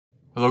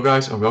Hello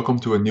guys and welcome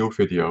to a new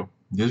video.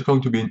 This is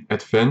going to be an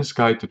advanced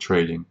guide to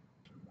trading.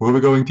 We'll be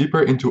going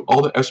deeper into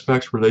all the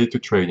aspects related to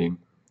trading.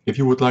 If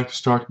you would like to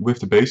start with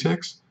the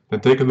basics,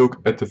 then take a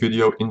look at the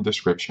video in the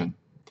description.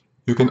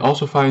 You can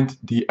also find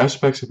the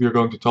aspects that we are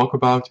going to talk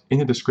about in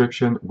the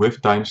description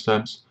with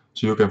timestamps,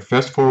 so you can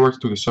fast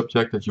forward to the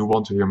subject that you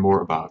want to hear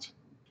more about.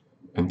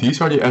 And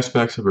these are the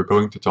aspects that we're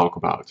going to talk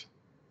about.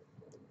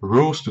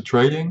 Rules to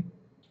trading,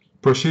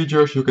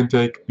 procedures you can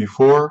take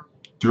before,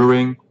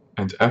 during,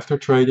 and after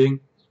trading,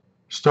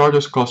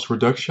 Stardust cost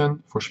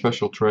reduction for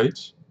special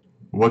trades,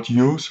 what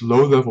use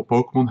low-level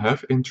Pokemon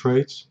have in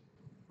trades,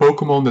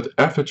 Pokemon that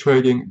after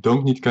trading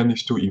don't need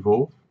candies to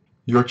evolve,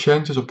 your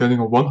chances of getting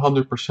a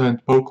 100%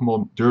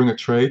 Pokemon during a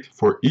trade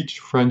for each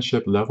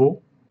friendship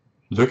level,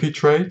 lucky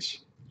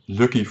trades,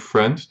 lucky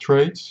friend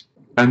trades,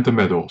 and the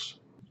medals.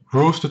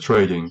 Rules to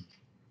trading.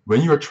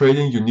 When you are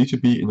trading, you need to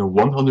be in a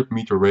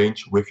 100-meter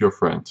range with your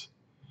friend.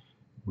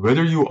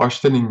 Whether you are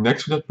standing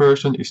next to that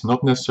person is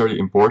not necessarily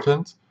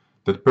important.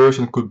 That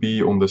person could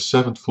be on the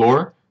 7th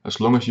floor.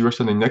 As long as you are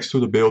standing next to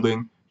the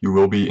building, you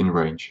will be in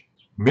range.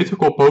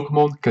 Mythical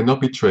Pokemon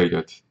cannot be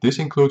traded. This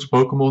includes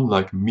Pokemon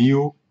like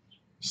Mew,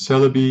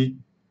 Celebi,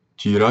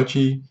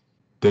 Jirachi,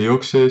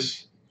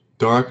 Deoxys,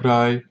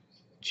 Darkrai,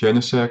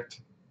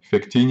 Genesect,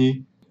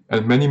 Victini,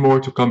 and many more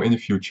to come in the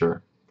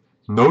future.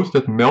 Note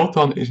that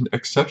Meltan is an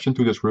exception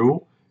to this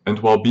rule, and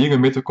while being a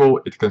mythical,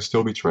 it can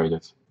still be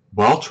traded.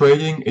 While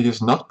trading, it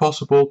is not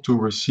possible to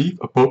receive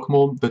a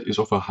Pokemon that is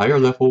of a higher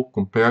level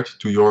compared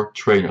to your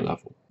trainer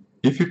level.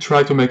 If you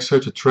try to make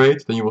such a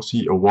trade, then you will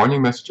see a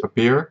warning message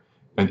appear,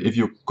 and if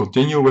you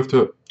continue with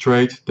the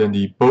trade, then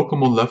the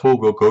Pokemon level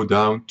will go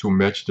down to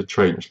match the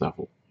trainer's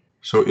level.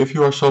 So if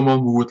you are someone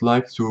who would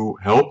like to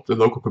help the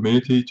local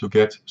community to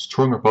get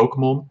stronger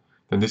Pokemon,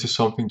 then this is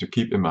something to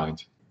keep in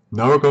mind.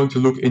 Now we're going to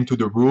look into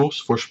the rules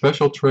for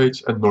special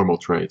trades and normal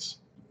trades.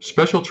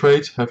 Special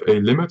trades have a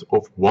limit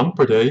of 1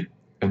 per day,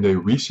 and they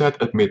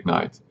reset at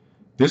midnight.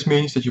 This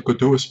means that you could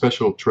do a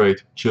special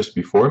trade just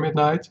before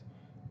midnight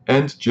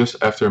and just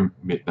after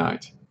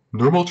midnight.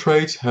 Normal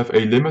trades have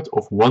a limit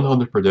of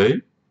 100 per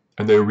day,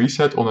 and they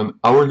reset on an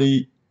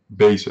hourly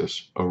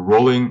basis, a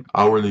rolling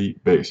hourly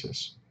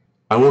basis.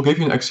 I will give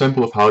you an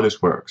example of how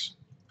this works.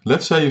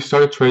 Let's say you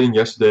started trading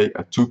yesterday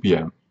at 2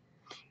 p.m.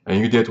 and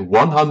you did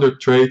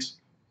 100 trades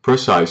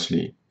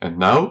precisely, and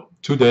now,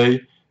 today,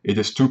 it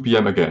is 2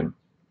 p.m. again.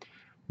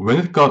 When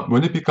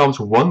it becomes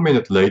 1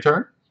 minute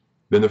later,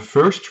 then the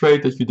first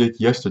trade that you did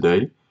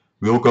yesterday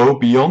will go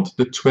beyond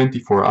the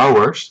 24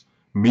 hours,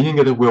 meaning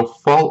that it will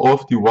fall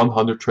off the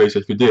 100 trades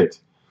that you did.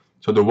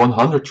 So the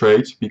 100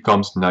 trades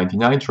becomes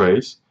 99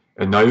 trades,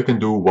 and now you can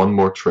do one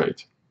more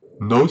trade.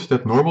 Note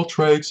that normal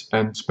trades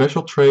and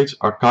special trades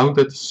are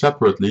counted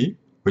separately,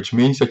 which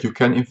means that you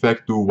can in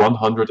fact do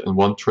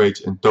 101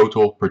 trades in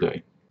total per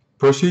day.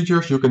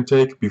 Procedures you can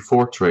take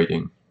before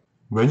trading.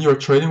 When you are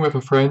trading with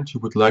a friend,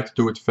 you would like to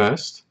do it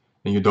fast,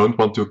 and you don't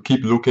want to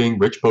keep looking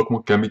which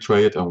Pokemon can be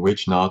traded and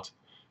which not.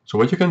 So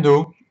what you can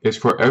do is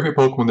for every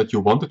Pokemon that you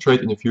want to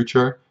trade in the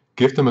future,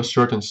 give them a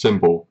certain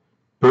symbol.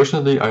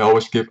 Personally, I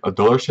always give a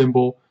dollar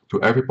symbol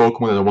to every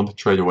Pokemon that I want to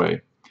trade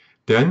away.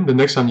 Then, the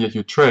next time that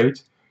you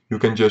trade, you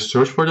can just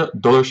search for the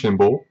dollar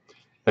symbol,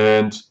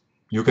 and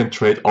you can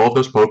trade all of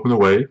those Pokemon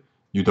away.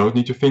 You don't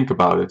need to think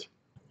about it.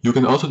 You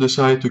can also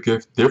decide to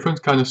give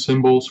different kind of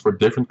symbols for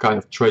different kind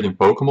of trading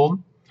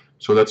Pokemon.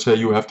 So let's say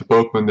you have the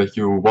Pokemon that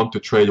you want to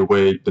trade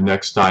away the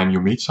next time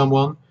you meet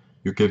someone.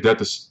 You give that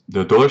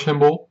the dollar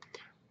symbol.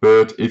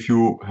 But if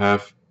you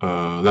have,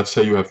 let's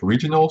say you have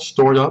regionals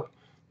stored up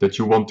that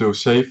you want to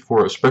save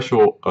for a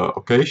special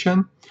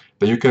occasion,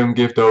 then you can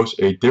give those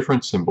a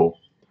different symbol.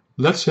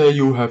 Let's say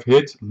you have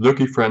hit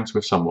lucky friends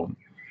with someone.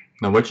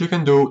 Now what you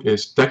can do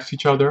is text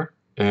each other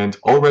and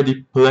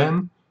already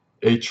plan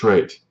a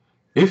trade.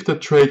 If the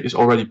trade is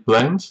already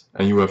planned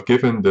and you have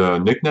given the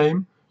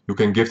nickname, you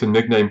can give the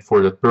nickname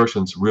for that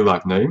person's real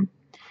life name.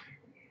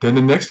 Then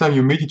the next time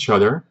you meet each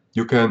other,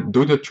 you can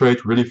do the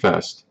trade really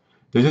fast.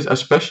 This is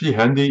especially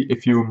handy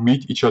if you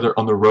meet each other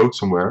on the road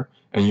somewhere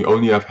and you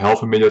only have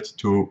half a minute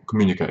to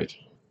communicate.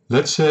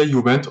 Let's say you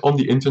went on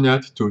the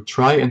internet to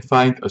try and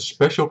find a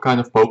special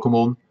kind of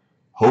Pokemon,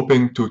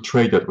 hoping to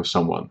trade that with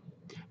someone.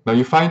 Now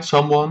you find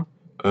someone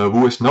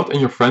who is not in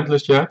your friend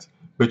list yet,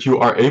 but you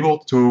are able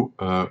to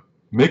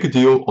make a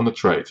deal on the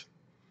trade.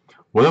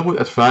 What I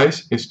would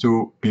advise is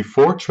to,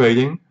 before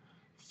trading,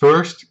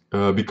 first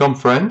become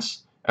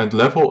friends and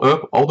level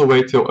up all the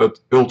way till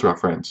Ultra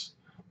Friends.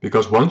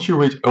 Because once you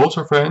reach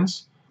Ultra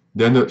Friends,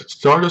 then the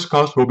Stardust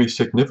cost will be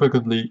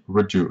significantly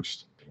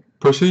reduced.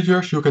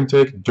 Procedures you can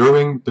take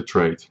during the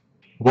trade.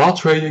 While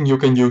trading, you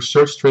can use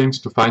search strings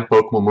to find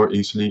Pokemon more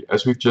easily.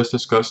 As we've just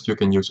discussed, you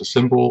can use a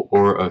symbol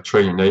or a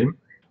trainer name.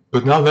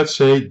 But now let's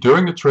say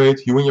during the trade,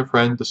 you and your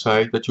friend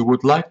decide that you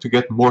would like to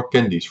get more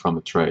candies from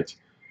the trade.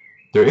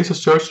 There is a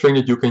search string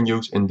that you can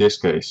use in this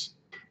case.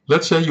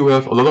 Let's say you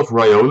have a lot of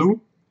Riolu,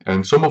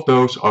 and some of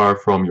those are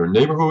from your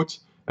neighborhood,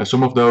 and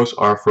some of those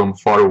are from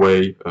far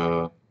away,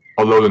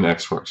 Alolan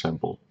X for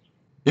example.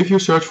 If you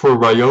search for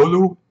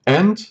Riolu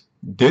and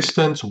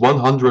distance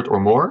 100 or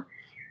more,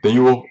 then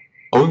you will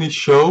only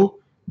show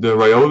the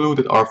Riolu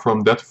that are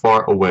from that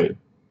far away.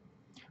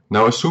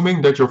 Now,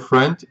 assuming that your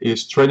friend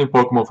is trading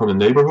Pokemon from the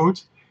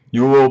neighborhood,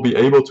 you will be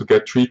able to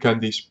get 3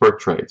 candies per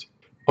trade.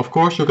 Of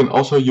course, you can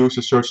also use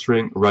the search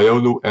string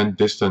Riolu and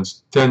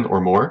distance 10 or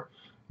more.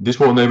 This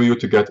will enable you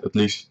to get at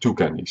least 2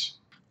 candies.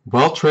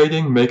 While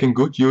trading, making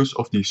good use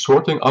of the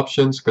sorting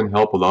options can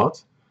help a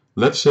lot.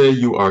 Let's say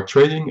you are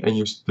trading and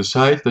you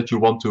decide that you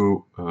want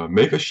to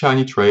make a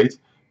shiny trade,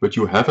 but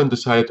you haven't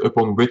decided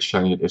upon which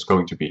shiny it is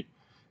going to be.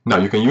 Now,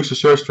 you can use the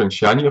search string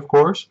shiny, of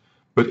course,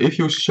 but if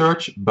you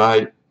search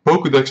by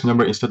Pokédex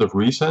number instead of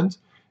recent,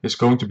 it's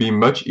going to be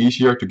much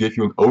easier to give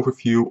you an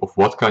overview of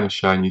what kind of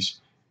shinies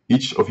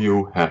each of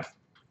you have.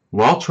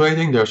 While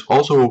trading, there's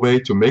also a way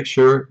to make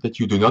sure that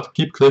you do not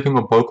keep clicking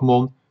on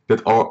Pokemon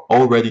that are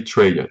already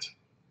traded.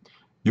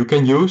 You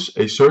can use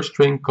a search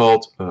string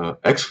called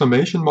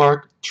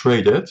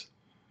 !traded.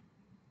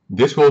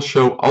 This will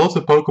show all of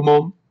the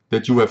Pokemon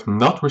that you have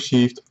not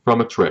received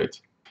from a trade.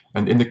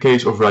 And in the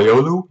case of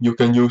Riolu, you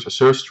can use a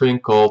search string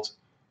called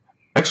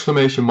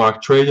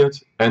 !traded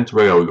and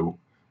Riolu.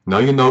 Now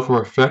you know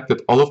for a fact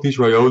that all of these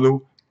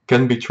Riolu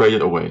can be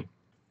traded away.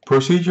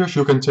 Procedures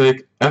you can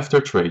take after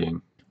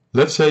trading.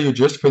 Let's say you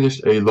just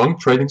finished a long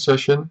trading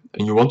session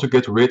and you want to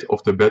get rid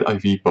of the bad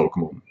IV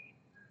Pokemon.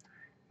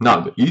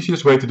 Now the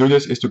easiest way to do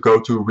this is to go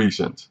to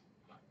recent.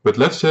 But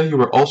let's say you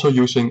were also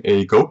using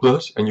a Go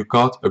Plus and you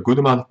caught a good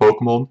amount of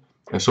Pokemon,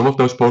 and some of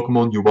those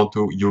Pokemon you want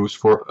to use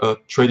for a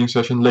trading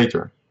session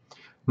later.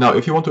 Now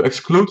if you want to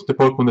exclude the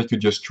Pokemon that you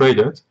just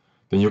traded,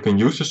 then you can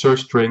use the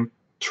search string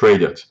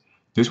traded.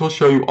 This will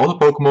show you all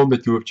the Pokemon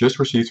that you have just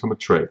received from a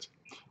trade.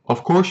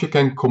 Of course, you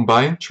can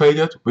combine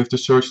traded with the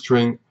search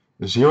string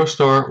 0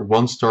 star,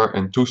 1 star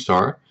and 2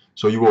 star,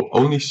 so you will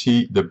only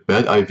see the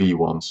bad IV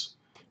ones.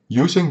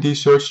 Using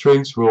these search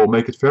strings will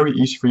make it very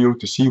easy for you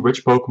to see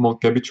which Pokemon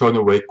can be thrown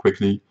away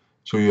quickly,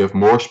 so you have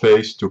more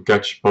space to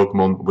catch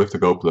Pokemon with the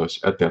Go Plus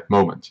at that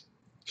moment.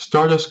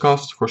 Stardust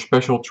costs for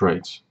special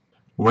trades.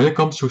 When it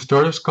comes to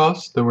Stardust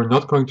costs, then we're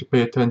not going to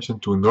pay attention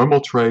to normal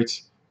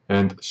trades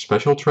and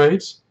special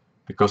trades,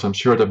 because I'm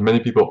sure that many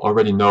people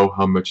already know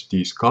how much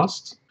these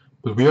cost.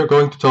 But we are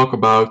going to talk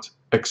about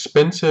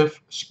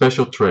expensive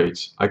special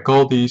trades. I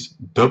call these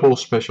double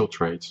special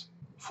trades.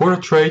 For a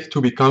trade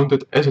to be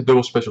counted as a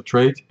double special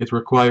trade, it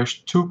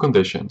requires 2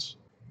 conditions.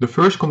 The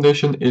first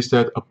condition is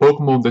that a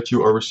Pokemon that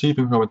you are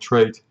receiving from a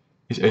trade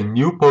is a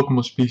new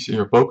Pokemon species in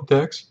your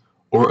Pokédex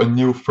or a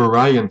new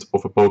variant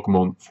of a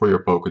Pokemon for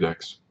your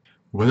Pokédex.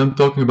 When I'm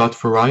talking about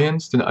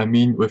variants, then I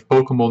mean with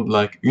Pokemon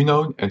like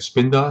Unown and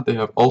Spinda, they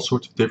have all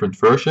sorts of different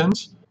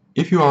versions.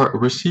 If you are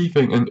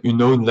receiving an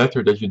Unown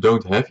letter that you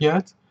don't have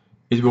yet,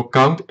 it will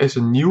count as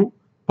a new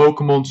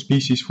Pokemon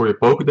species for your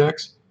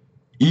Pokédex,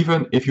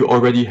 even if you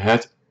already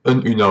had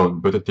an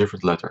Unown but a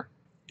different letter.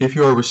 If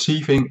you are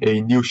receiving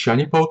a new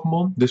shiny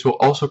Pokemon, this will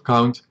also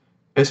count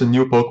as a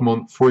new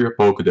Pokemon for your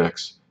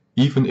Pokédex,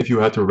 even if you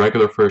had the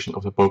regular version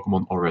of the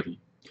Pokemon already.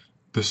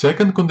 The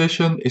second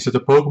condition is that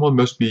the Pokemon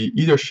must be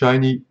either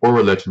shiny or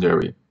a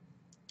legendary,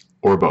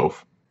 or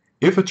both.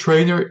 If a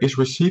trainer is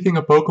receiving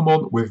a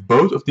Pokemon with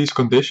both of these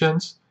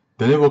conditions,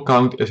 then it will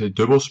count as a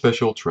double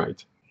special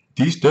trade.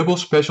 These double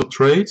special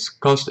trades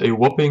cost a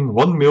whopping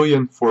 1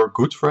 million for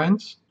good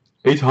friends,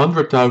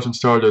 800,000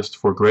 Stardust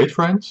for great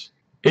friends,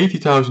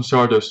 80,000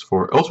 Stardust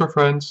for ultra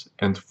friends,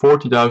 and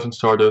 40,000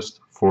 Stardust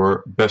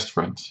for best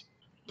friends.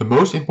 The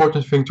most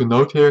important thing to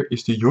note here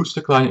is the huge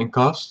decline in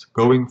cost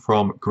going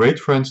from great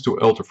friends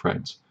to ultra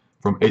friends,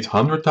 from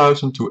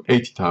 800,000 to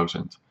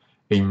 80,000,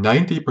 a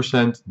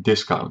 90%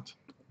 discount.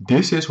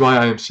 This is why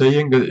I am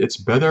saying that it's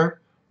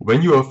better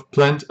when you have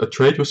planned a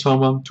trade with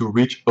someone to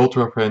reach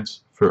ultra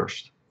friends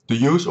first. The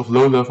use of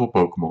low level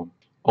Pokemon.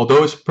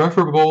 Although it's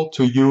preferable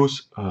to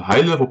use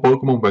high level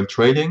Pokemon when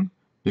trading,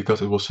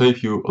 because it will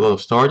save you a lot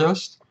of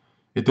Stardust,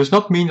 it does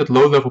not mean that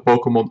low level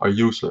Pokemon are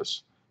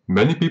useless.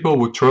 Many people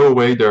would throw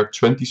away their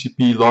 20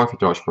 CP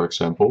Larvitar, for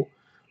example,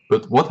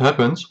 but what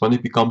happens when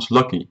it becomes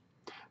lucky?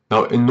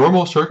 Now, in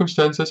normal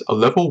circumstances, a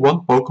level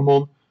 1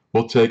 Pokemon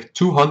will take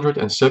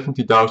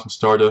 270,000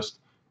 Stardust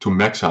to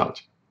max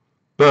out.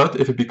 But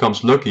if it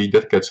becomes lucky,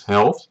 that gets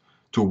halved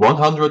to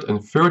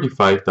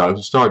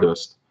 135,000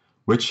 Stardust,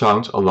 which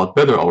sounds a lot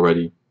better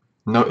already.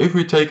 Now, if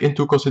we take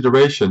into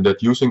consideration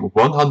that using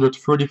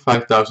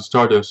 135,000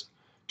 Stardust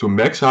to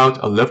max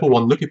out a level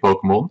 1 lucky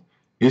Pokemon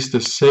is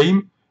the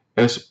same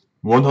as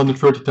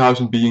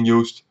 130,000 being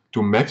used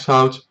to max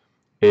out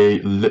a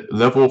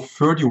level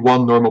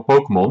 31 normal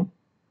Pokemon,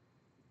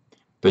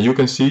 then you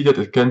can see that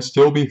it can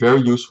still be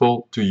very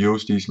useful to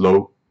use these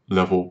low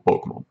level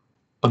Pokemon.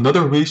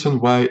 Another reason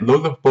why low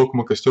level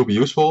Pokemon can still be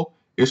useful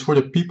is for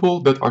the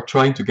people that are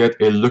trying to get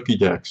a lucky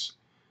dex.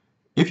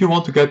 If you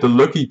want to get the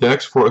lucky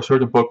dex for a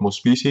certain Pokemon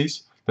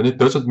species, then it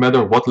doesn't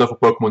matter what level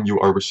Pokemon you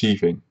are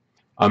receiving.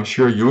 I'm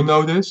sure you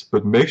know this,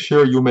 but make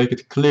sure you make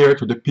it clear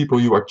to the people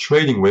you are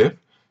trading with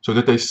so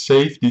that they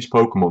save these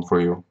Pokemon for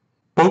you.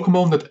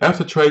 Pokemon that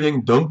after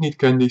trading don't need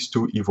candies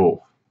to evolve.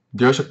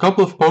 There's a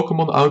couple of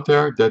Pokemon out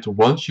there that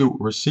once you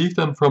receive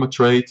them from a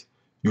trade,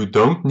 you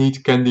don't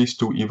need candies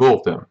to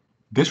evolve them.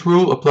 This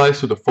rule applies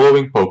to the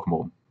following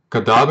Pokemon: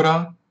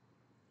 Kadabra,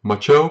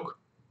 Machoke,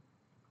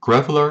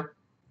 Graveler,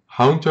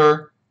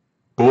 Haunter,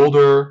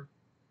 Boulder,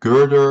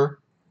 Girder,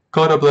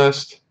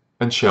 Carablast,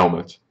 and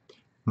Shelmet.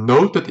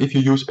 Note that if you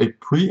use a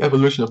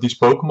pre-evolution of these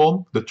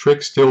Pokemon, the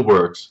trick still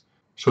works.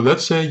 So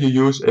let's say you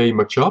use a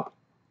Machop,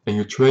 and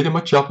you trade a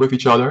Machop with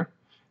each other,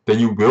 then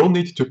you will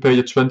need to pay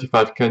the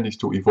 25 candies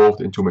to evolve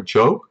it into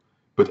Machoke,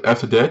 but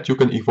after that you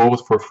can evolve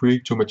it for free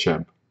to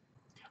Machamp.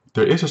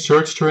 There is a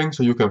search string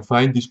so you can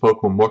find these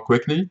Pokemon more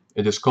quickly.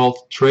 It is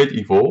called Trade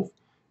Evolve,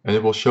 and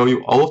it will show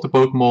you all of the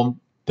Pokemon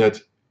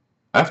that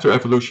after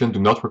evolution do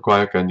not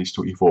require candies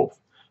to evolve.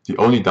 The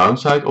only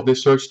downside of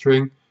this search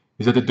string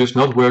is that it does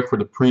not work for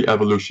the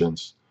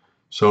pre-evolutions.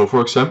 So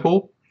for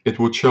example, it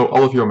would show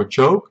all of your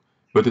Machoke,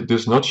 but it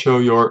does not show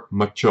your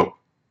Machop.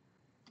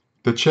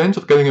 The chance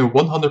of getting a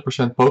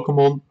 100%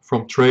 Pokemon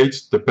from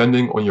trades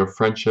depending on your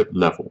friendship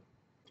level.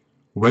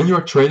 When you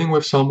are trading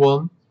with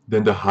someone,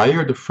 then the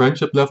higher the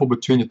friendship level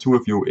between the two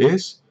of you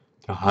is,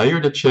 the higher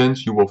the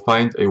chance you will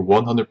find a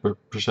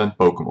 100%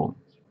 Pokemon.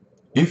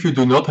 If you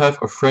do not have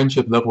a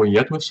friendship level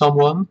yet with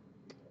someone,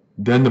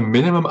 then the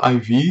minimum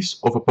IVs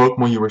of a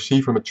Pokemon you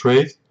receive from a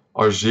trade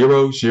are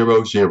 0,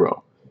 0,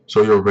 0.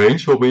 So your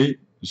range will be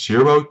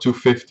 0 to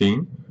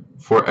 15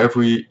 for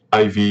every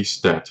IV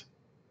stat.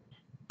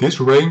 This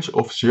range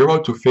of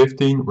 0 to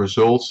 15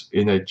 results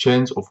in a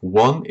chance of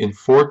 1 in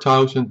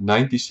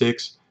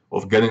 4096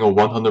 of getting a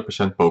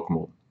 100%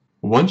 Pokemon.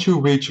 Once you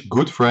reach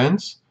good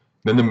friends,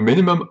 then the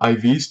minimum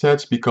IV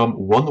stats become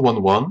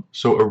 111,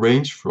 so a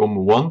range from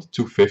 1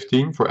 to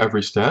 15 for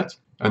every stat,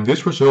 and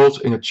this results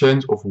in a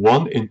chance of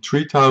 1 in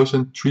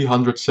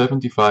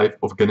 3375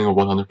 of getting a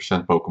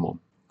 100% Pokemon.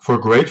 For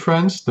great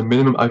friends, the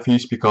minimum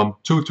IVs become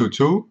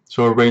 222,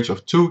 so a range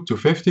of 2 to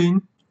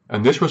 15,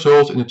 and this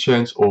results in a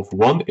chance of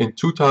 1 in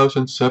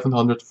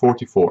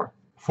 2744.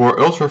 For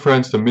ultra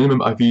friends, the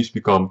minimum IVs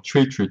become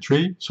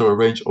 333, so a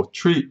range of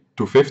 3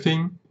 to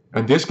 15,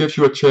 and this gives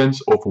you a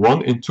chance of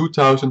 1 in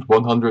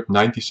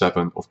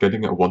 2197 of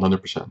getting a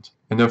 100%.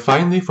 And then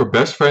finally, for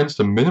best friends,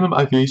 the minimum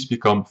IVs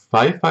become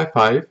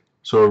 555,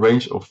 so a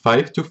range of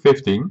 5 to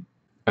 15,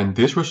 and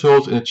this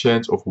results in a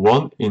chance of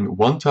 1 in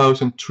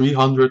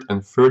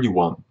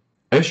 1331.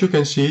 As you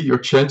can see, your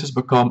chances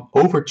become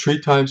over 3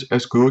 times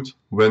as good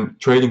when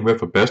trading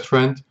with a best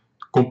friend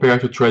compared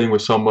to trading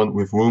with someone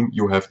with whom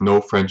you have no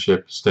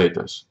friendship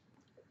status.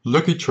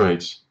 Lucky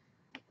trades.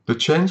 The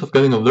chance of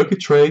getting a lucky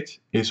trade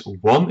is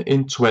 1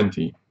 in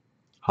 20.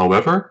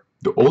 However,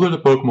 the older the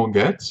Pokemon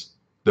gets,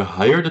 the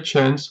higher the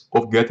chance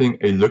of getting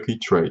a lucky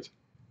trade.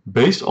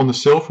 Based on the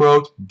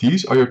Silphroad,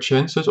 these are your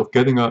chances of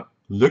getting a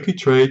lucky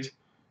trade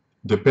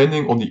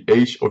depending on the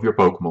age of your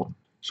Pokemon.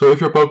 So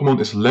if your Pokemon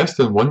is less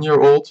than 1 year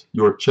old,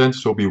 your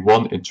chances will be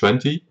 1 in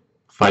 20,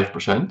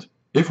 5%.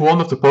 If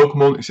one of the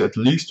Pokemon is at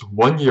least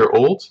 1 year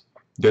old,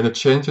 then the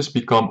chances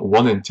become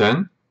 1 in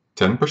 10,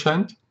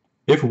 10%.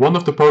 If one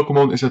of the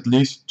Pokemon is at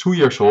least 2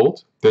 years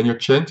old, then your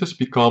chances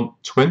become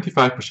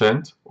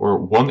 25% or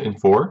 1 in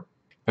 4.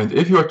 And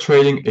if you are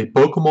trading a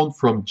Pokemon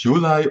from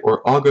July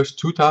or August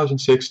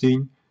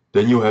 2016,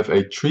 then you have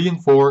a 3 in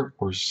 4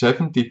 or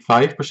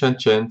 75%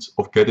 chance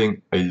of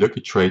getting a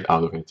lucky trade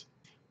out of it.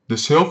 The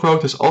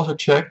Silphroad has also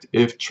checked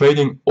if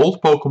trading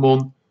old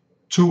Pokemon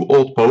to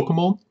old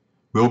Pokemon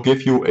will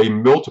give you a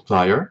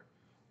multiplier,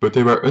 but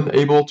they were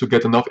unable to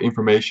get enough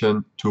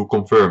information to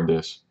confirm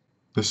this.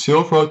 The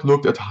Silphroad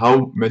looked at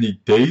how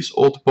many days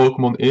old the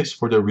Pokemon is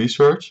for their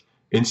research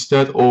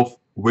instead of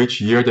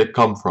which year they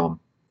come from.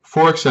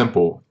 For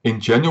example, in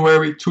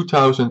January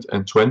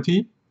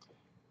 2020,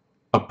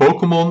 a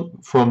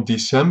Pokemon from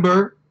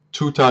December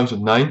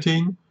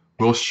 2019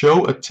 will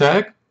show a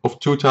tag of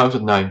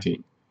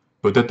 2019,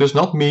 but that does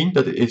not mean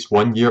that it is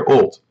 1 year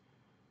old.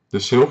 The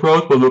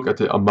Silphroad will look at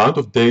the amount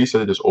of days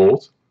that it is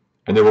old,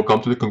 and they will come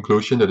to the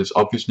conclusion that it's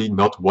obviously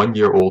not 1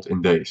 year old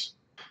in days.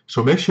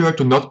 So make sure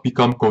to not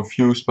become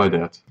confused by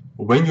that.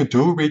 When you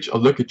do reach a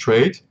lucky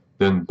trade,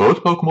 then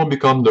both Pokemon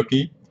become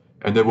lucky,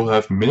 and they will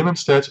have minimum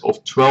stats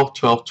of 12,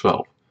 12,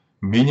 12,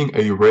 meaning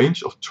a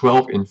range of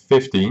 12 in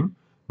 15,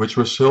 which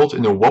results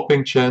in a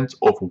whopping chance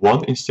of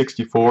 1 in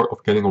 64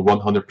 of getting a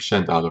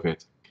 100% out of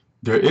it.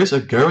 There is a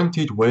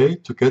guaranteed way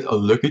to get a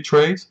lucky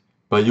trade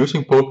by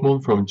using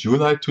Pokemon from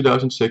July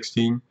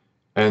 2016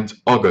 and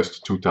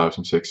August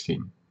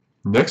 2016.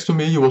 Next to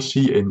me you will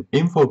see an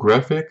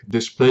infographic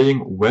displaying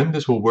when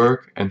this will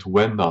work and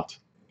when not.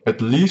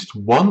 At least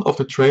one of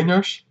the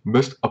trainers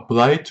must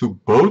apply to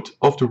both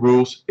of the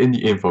rules in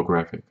the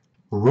infographic.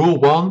 Rule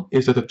 1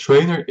 is that the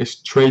trainer is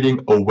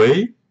trading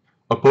away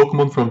a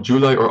Pokemon from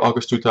July or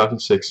August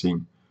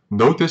 2016.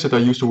 Notice that I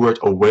use the word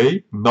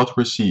away, not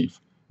receive.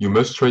 You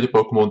must trade the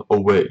Pokemon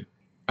away.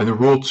 And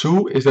rule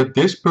 2 is that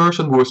this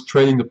person who is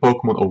trading the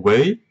Pokemon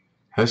away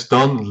has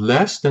done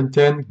less than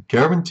 10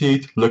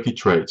 guaranteed lucky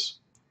trades.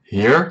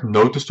 Here,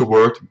 notice the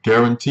word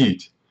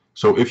guaranteed.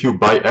 So if you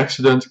by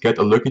accident get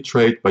a lucky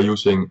trade by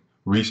using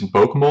recent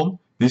Pokemon,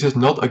 this is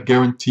not a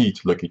guaranteed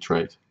lucky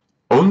trade.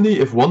 Only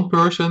if one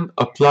person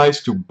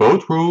applies to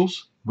both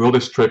rules will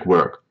this trick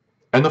work.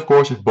 And of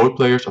course, if both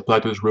players apply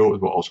to this rule,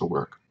 it will also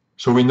work.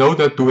 So we know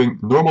that doing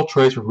normal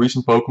trades with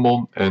recent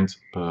Pokemon and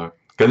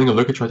getting a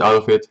lucky trade out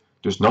of it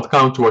does not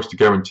count towards the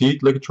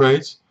guaranteed lucky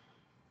trades.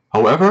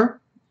 However,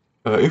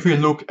 if we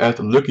look at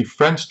lucky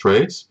friends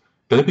trades,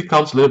 then it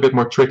becomes a little bit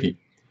more tricky,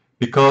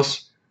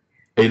 because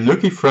a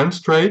lucky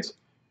friends trade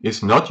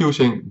is not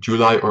using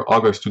July or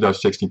August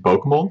 2016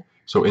 Pokemon,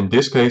 so in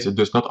this case it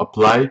does not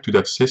apply to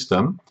that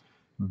system,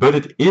 but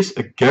it is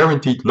a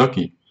guaranteed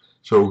lucky.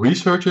 So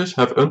researchers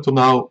have until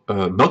now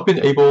not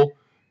been able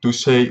to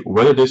say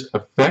whether this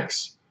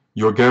affects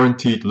your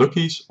guaranteed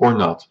luckies or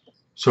not.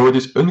 So it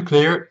is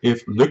unclear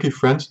if lucky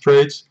friends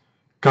trades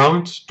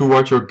count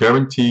towards your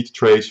guaranteed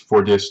trades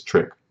for this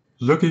trick.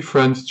 Lucky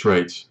friend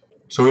trades.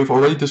 So we've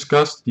already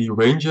discussed the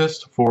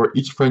ranges for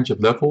each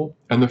friendship level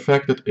and the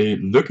fact that a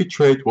lucky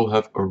trade will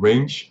have a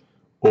range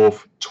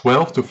of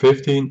 12 to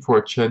 15 for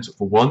a chance of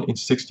 1 in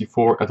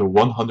 64 at a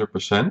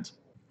 100%.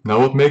 Now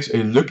what makes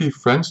a lucky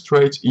friends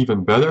trade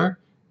even better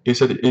is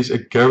that it is a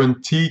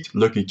guaranteed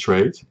lucky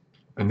trade,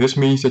 and this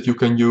means that you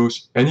can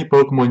use any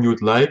Pokemon you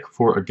would like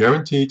for a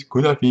guaranteed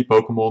good IV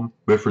Pokemon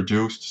with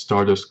reduced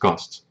Stardust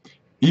costs.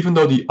 Even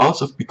though the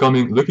odds of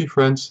becoming lucky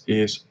friends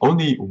is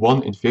only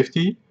 1 in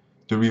 50,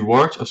 the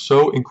rewards are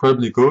so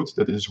incredibly good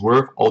that it is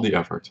worth all the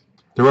effort.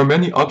 There are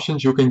many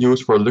options you can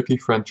use for lucky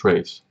friend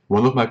trades.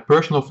 One of my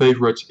personal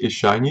favorites is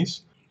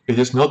shinies. It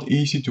is not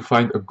easy to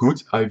find a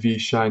good IV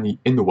shiny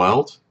in the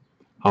wild.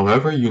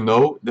 However, you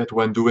know that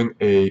when doing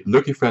a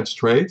lucky friends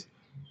trade,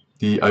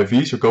 the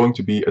IVs are going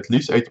to be at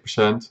least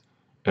 80%,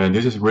 and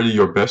this is really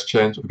your best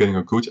chance of getting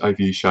a good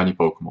IV shiny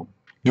Pokemon.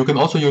 You can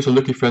also use a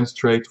lucky friends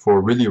trade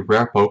for really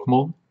rare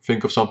Pokemon.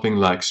 Think of something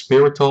like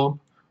Spiritomb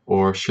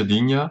or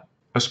Shedinja.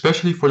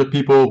 Especially for the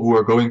people who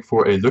are going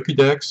for a lucky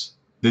dex,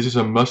 this is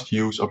a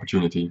must-use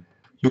opportunity.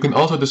 You can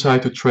also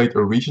decide to trade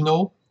a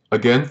regional.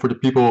 Again, for the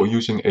people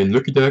using a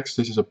lucky dex,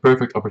 this is a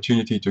perfect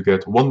opportunity to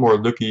get one more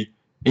lucky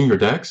in your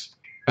dex.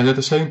 And at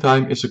the same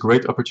time, it's a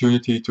great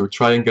opportunity to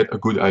try and get a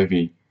good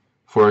IV.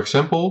 For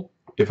example,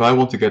 if I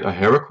want to get a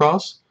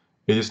Heracross,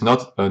 it is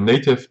not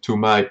native to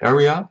my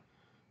area,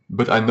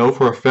 but I know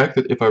for a fact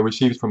that if I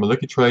receive it from a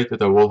lucky trade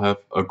that I will have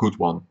a good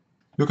one.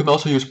 You can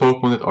also use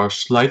Pokemon that are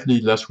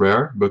slightly less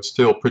rare, but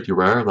still pretty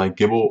rare, like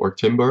Gible or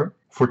Timber.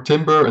 For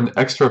Timber, an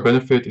extra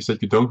benefit is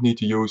that you don't need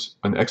to use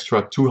an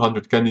extra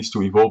 200 candies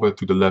to evolve it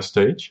to the last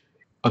stage.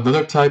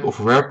 Another type of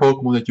rare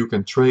Pokemon that you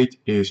can trade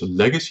is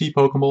Legacy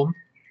Pokemon.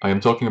 I am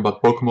talking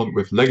about Pokemon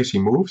with Legacy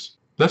moves.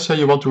 Let's say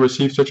you want to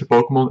receive such a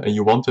Pokemon and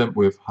you want them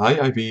with high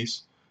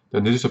IVs,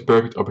 then this is a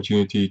perfect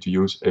opportunity to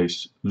use a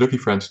Lucky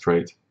Friends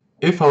trade.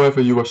 If, however,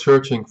 you are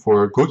searching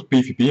for good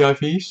PvP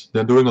IVs,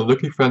 then doing a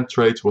Lucky Friend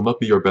trade will not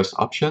be your best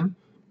option,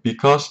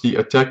 because the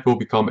attack will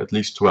become at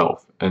least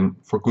 12, and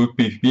for good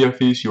PvP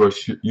IVs you are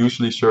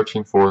usually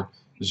searching for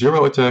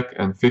 0 attack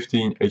and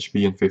 15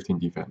 HP and 15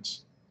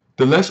 defense.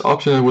 The last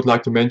option I would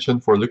like to mention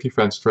for Lucky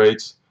Friends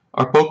trades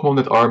are Pokemon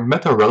that are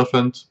meta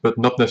relevant but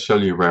not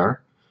necessarily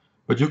rare,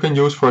 but you can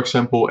use, for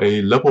example,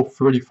 a level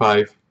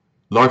 35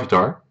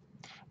 Larvitar.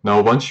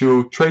 Now once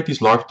you trade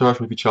these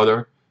Larvitars with each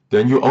other,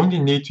 then you only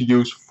need to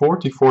use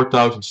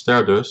 44,000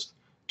 Stardust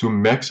to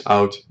max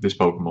out this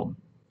Pokemon.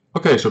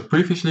 Okay, so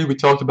previously we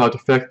talked about the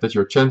fact that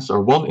your chances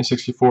are 1 in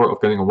 64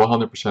 of getting a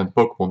 100%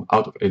 Pokemon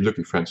out of a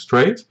Lucky Friends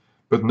trade,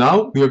 but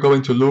now we are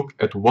going to look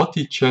at what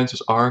the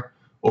chances are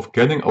of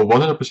getting a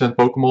 100%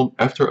 Pokemon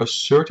after a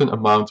certain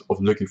amount of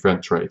Lucky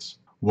Friend trades.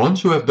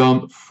 Once you have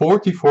done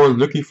 44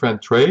 Lucky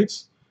Friend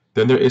trades,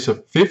 then there is a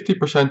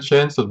 50%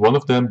 chance that one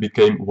of them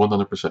became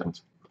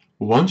 100%.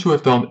 Once you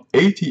have done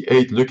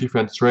 88 Lucky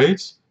Friend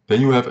trades, then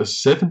you have a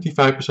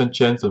 75%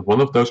 chance that one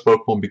of those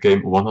Pokemon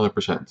became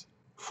 100%.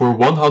 For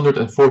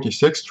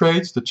 146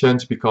 trades, the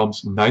chance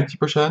becomes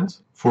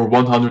 90%. For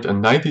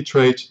 190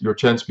 trades, your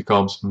chance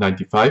becomes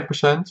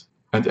 95%.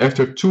 And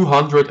after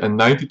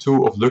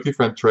 292 of Lucky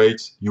Friend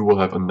trades, you will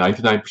have a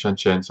 99%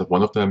 chance that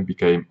one of them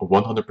became a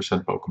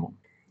 100% Pokemon.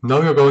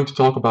 Now we are going to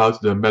talk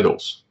about the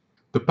medals.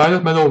 The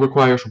Pilot Medal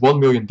requires 1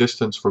 million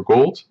distance for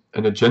gold,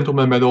 and the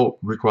Gentleman Medal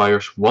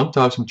requires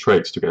 1000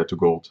 trades to get to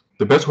gold.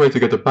 The best way to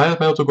get the Pilot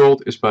Medal to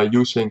gold is by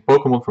using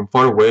Pokemon from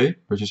far away,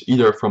 which is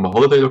either from a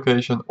holiday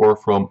location or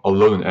from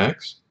Alolan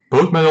Eggs.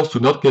 Both medals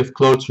do not give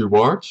close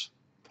rewards.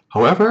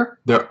 However,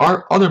 there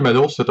are other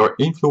medals that are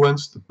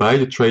influenced by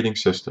the trading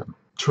system.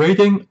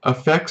 Trading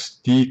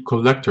affects the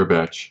Collector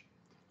Badge.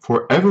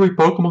 For every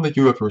Pokemon that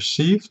you have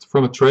received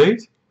from a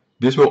trade,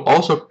 this will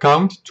also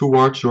count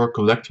towards your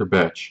Collector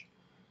Badge.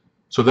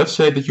 So let's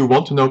say that you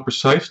want to know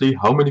precisely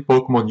how many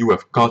Pokemon you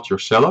have caught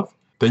yourself,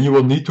 then you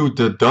will need to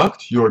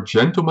deduct your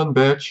Gentleman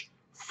Badge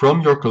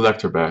from your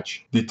Collector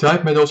Badge. The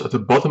type medals at the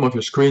bottom of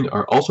your screen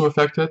are also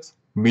affected,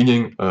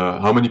 meaning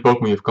how many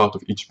Pokemon you've caught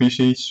of each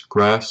species,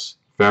 Grass,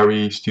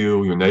 Fairy,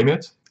 Steel, you name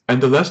it.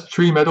 And the last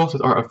 3 medals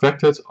that are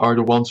affected are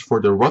the ones for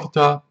the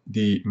Rattata,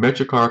 the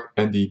Magikarp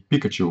and the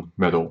Pikachu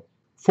medal.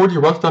 For the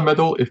Rattata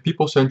medal, if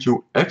people send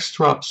you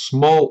extra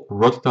small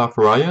Rattata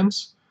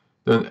variants,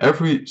 then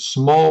every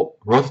small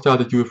Rattata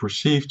that you have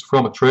received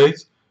from a trade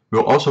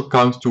will also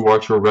count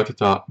towards your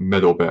Rattata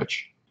medal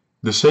badge.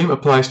 The same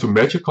applies to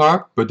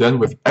Magikarp, but then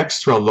with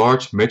extra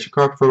large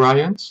Magikarp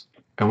variants.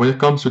 And when it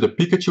comes to the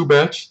Pikachu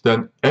badge,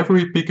 then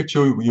every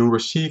Pikachu you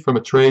receive from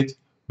a trade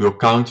will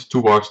count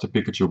towards the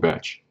Pikachu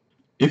badge.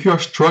 If you are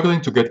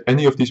struggling to get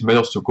any of these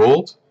medals to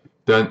gold,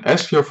 then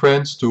ask your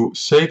friends to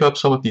save up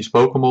some of these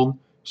Pokemon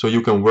so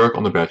you can work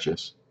on the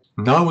badges.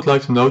 Now I would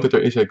like to note that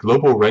there is a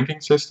global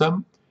ranking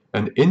system,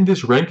 and in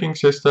this ranking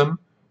system,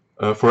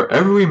 for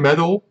every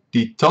medal,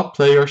 the top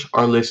players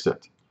are listed.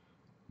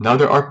 Now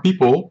there are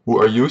people who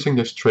are using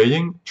this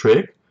trading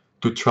trick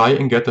to try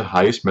and get the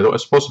highest medal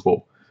as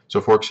possible. So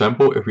for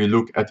example, if we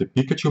look at the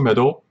Pikachu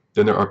medal,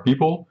 then there are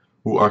people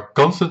who are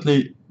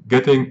constantly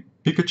getting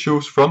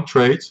Pikachus from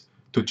trades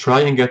to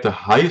try and get the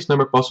highest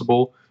number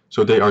possible,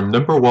 so they are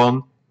number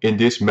 1 in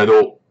this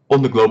medal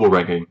on the global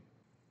ranking.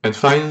 And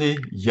finally,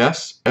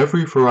 yes,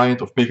 every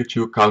variant of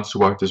Pikachu counts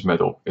towards this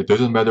medal. It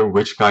doesn't matter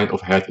which kind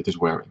of hat it is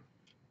wearing.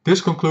 This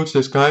concludes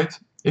this guide.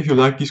 If you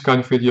like these kind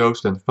of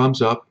videos, then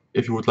thumbs up.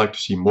 If you would like to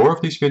see more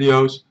of these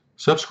videos,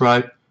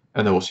 subscribe,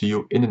 and I will see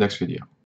you in the next video.